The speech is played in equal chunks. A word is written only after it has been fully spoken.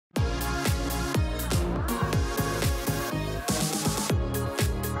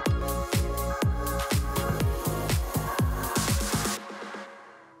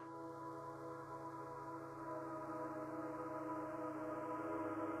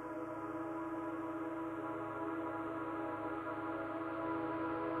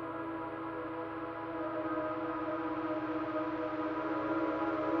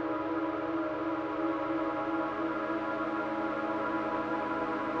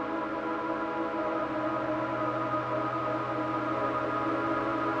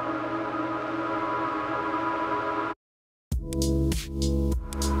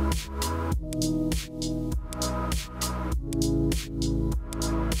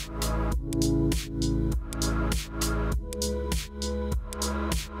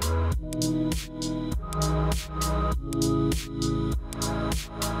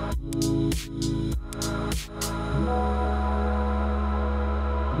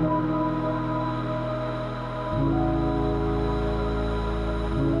Hello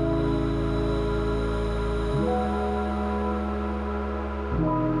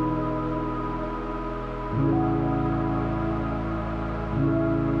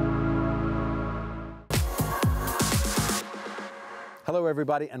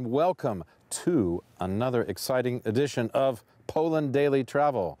everybody and welcome to another exciting edition of Poland Daily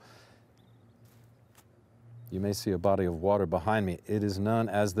Travel. You may see a body of water behind me. It is known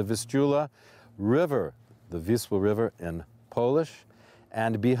as the Vistula River, the Wisła River in Polish.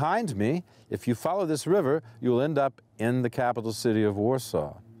 And behind me, if you follow this river, you'll end up in the capital city of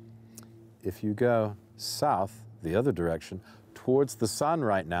Warsaw. If you go south, the other direction, towards the sun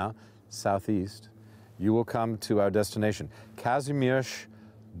right now, southeast, you will come to our destination. Kazimierz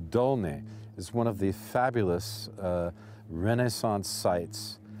Dolny is one of the fabulous Renaissance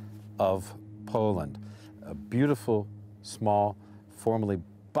sites of Poland. A beautiful, small, formerly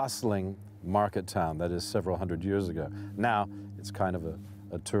bustling market town that is several hundred years ago. Now it's kind of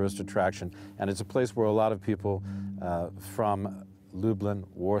a tourist attraction, and it's a place where a lot of people from Lublin,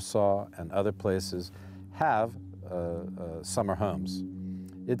 Warsaw, and other places have summer homes.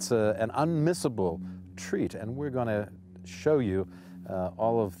 It's an unmissable treat, and we're going to show you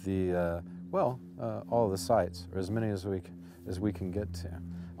all of the all of the sites, or as many as we can get to,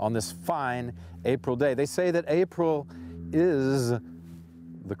 on this fine April day. They say that April is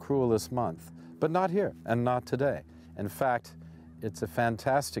the cruelest month, but not here and not today. In fact, it's a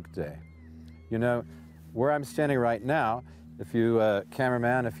fantastic day. You know, where I'm standing right now, if you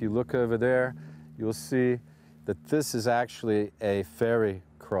cameraman, if you look over there, you'll see that this is actually a ferry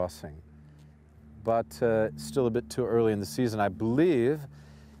crossing. But still a bit too early in the season. I believe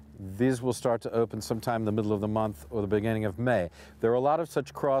these will start to open sometime in the middle of the month or the beginning of May. There are a lot of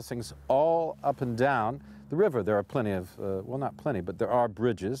such crossings all up and down the river. There are plenty of, well, not plenty, but there are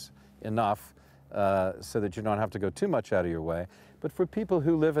bridges enough so that you don't have to go too much out of your way. But for people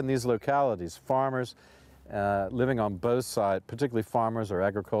who live in these localities, farmers living on both sides, particularly farmers or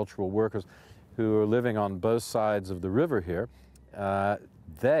agricultural workers who are living on both sides of the river here,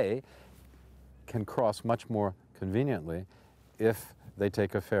 they can cross much more conveniently if they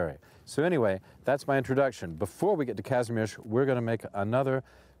take a ferry. So anyway, that's my introduction. Before we get to Kazimierz, we're going to make another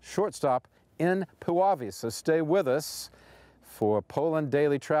short stop in Puławy. So stay with us for Poland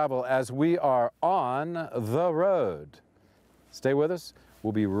Daily Travel as we are on the road. Stay with us.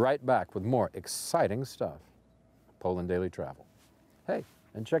 We'll be right back with more exciting stuff. Poland Daily Travel. Hey,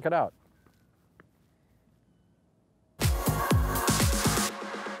 and check it out.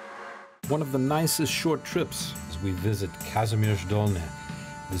 One of the nicest short trips as we visit Kazimierz Dolny.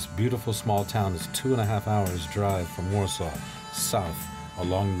 This beautiful small town is 2.5 hours drive from Warsaw, south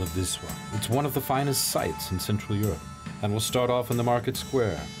along the Wisła. It's one of the finest sites in Central Europe. And we'll start off in the market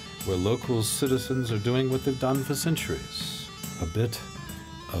square, where local citizens are doing what they've done for centuries. A bit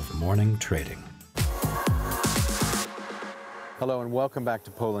of morning trading. Hello and welcome back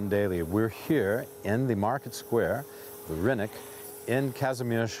to Poland Daily. We're here in the market square, the Rynek, in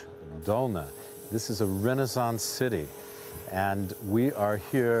Kazimierz Dolny. This is a Renaissance city, and we are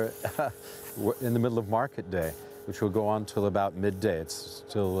here in the middle of market day, which will go on till about midday. It's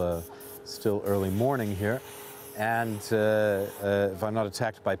still early morning here, and if I'm not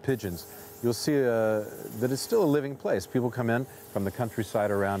attacked by pigeons, you'll see that it's still a living place. People come in from the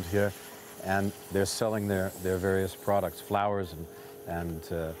countryside around here, and they're selling their various products, flowers and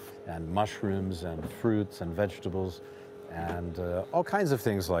mushrooms and fruits and vegetables, and all kinds of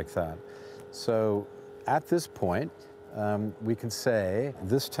things like that. So at this point, we can say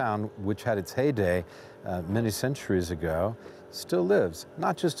this town, which had its heyday many centuries ago, still lives,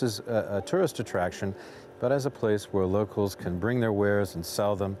 not just as a tourist attraction, but as a place where locals can bring their wares and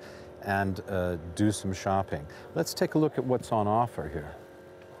sell them and do some shopping. Let's take a look at what's on offer here.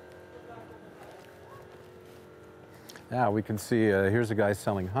 Yeah, we can see here's a guy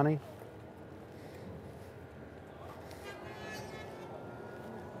selling honey.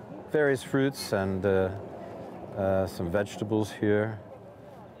 Various fruits and some vegetables here.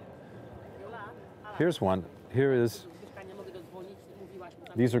 Here's one.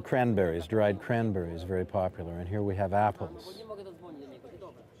 These are cranberries, dried cranberries, very popular. And here we have apples.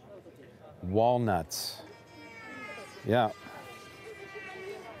 Walnuts. Yeah.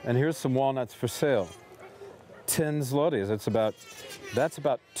 And here's some walnuts for sale. 10 zlotys. That's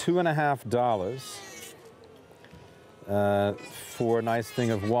about $2.50. For a nice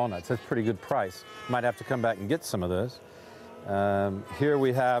thing of walnuts. That's a pretty good price. Might have to come back and get some of those. Here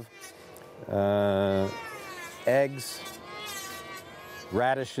we have eggs,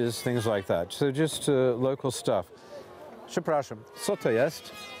 radishes, things like that. So just local stuff. Przepraszam, co to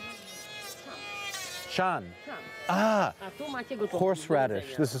jest? Szan. A tu macie gotowe.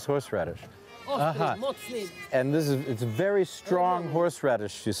 Horseradish. This is horseradish. Ostry, mocny. And this is, it's very strong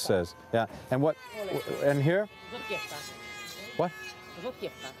horseradish, she says. Yeah. And what, and here? Rzodkiewka. What?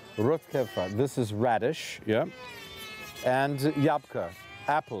 Rzodkiewka. Rzodkiewka. This is radish, yeah. And jabłka,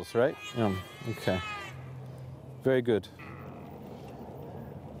 apples, right? Yeah. Okay. Very good.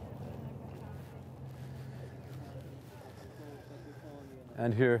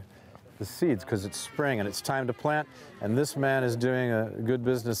 And here, the seeds, because it's spring and it's time to plant, and this man is doing a good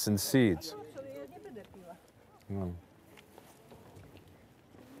business in seeds.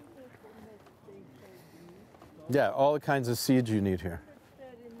 Yeah, all the kinds of seeds you need here.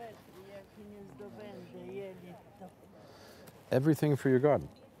 Everything for your garden.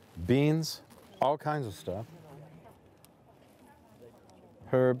 Beans, all kinds of stuff.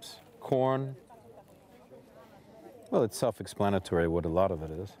 Herbs, corn. Well, it's self-explanatory what a lot of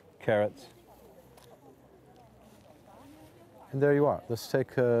it is. Carrots. And there you are. Let's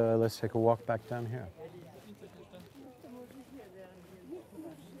take a walk back down here.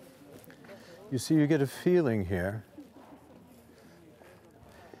 You see, you get a feeling here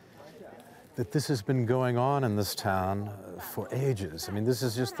that this has been going on in this town for ages. I mean, this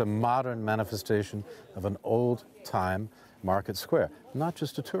is just the modern manifestation of an old-time market square, not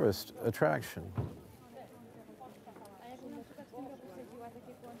just a tourist attraction.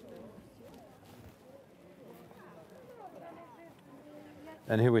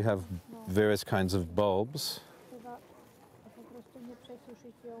 And here we have various kinds of bulbs.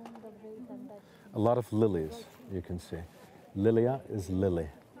 A lot of lilies, you can see. Lilia is lily.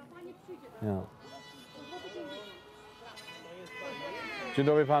 Yeah. Dzień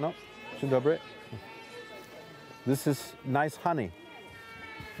dobry panu. Dzień dobry. This is nice honey.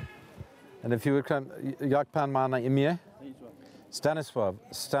 And if you would come, jak pan ma na imię? Stanisław.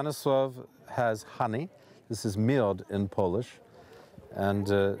 Stanisław has honey. This is miod in Polish. And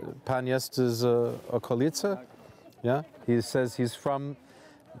pan jest z okolicy? Yeah? He says he's from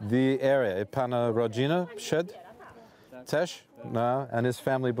the area. Pana rodzina przed? Też? No, and his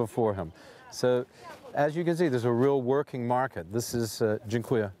family before him. So, as you can see, there's a real working market. This is,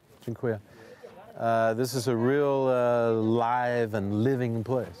 dziękuję, dziękuję. This is a real live and living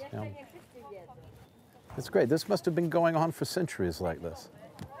place. You know? It's great. This must have been going on for centuries like this.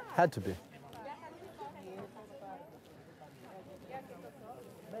 Had to be.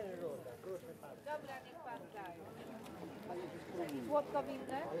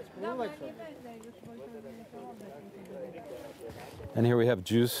 And here we have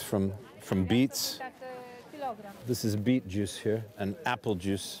juice from beets. This is beet juice here, and apple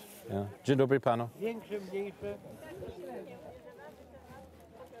juice. Yeah. Dzień dobry panu.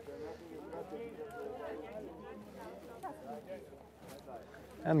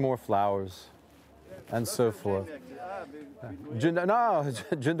 And more flowers, and so forth. Dzień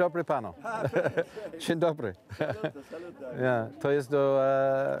dobry panu. Dzień dobry. Yeah, to jest do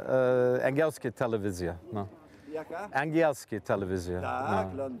angielskie telewizja. No. Jaka? Angielskie telewizja.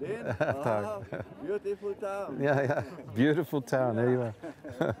 Tak, No. Londyn. Tak. Beautiful town. Yeah. Beautiful town. There you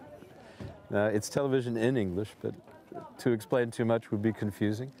are. It's television in English, but to explain too much would be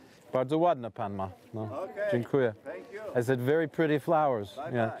confusing. Bardzo ładna pan ma. No. Okay. Dziękuję. Thank you. I said very pretty flowers.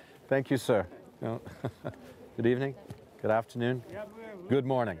 Bye Yeah. bye. Thank you, sir. You know. Good evening. Good afternoon. Good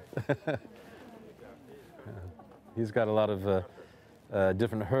morning. He's got a lot of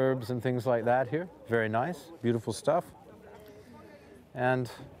different herbs and things like that here. Very nice, beautiful stuff.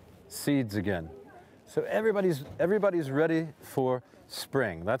 And seeds again. So everybody's ready for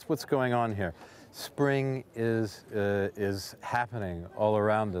spring. That's what's going on here. Spring is happening all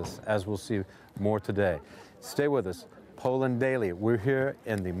around us, as we'll see more today. Stay with us. Poland Daily. We're here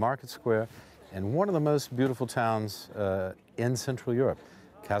in the Market Square in one of the most beautiful towns in Central Europe,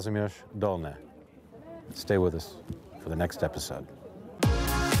 Kazimierz Dolny. Stay with us for the next episode.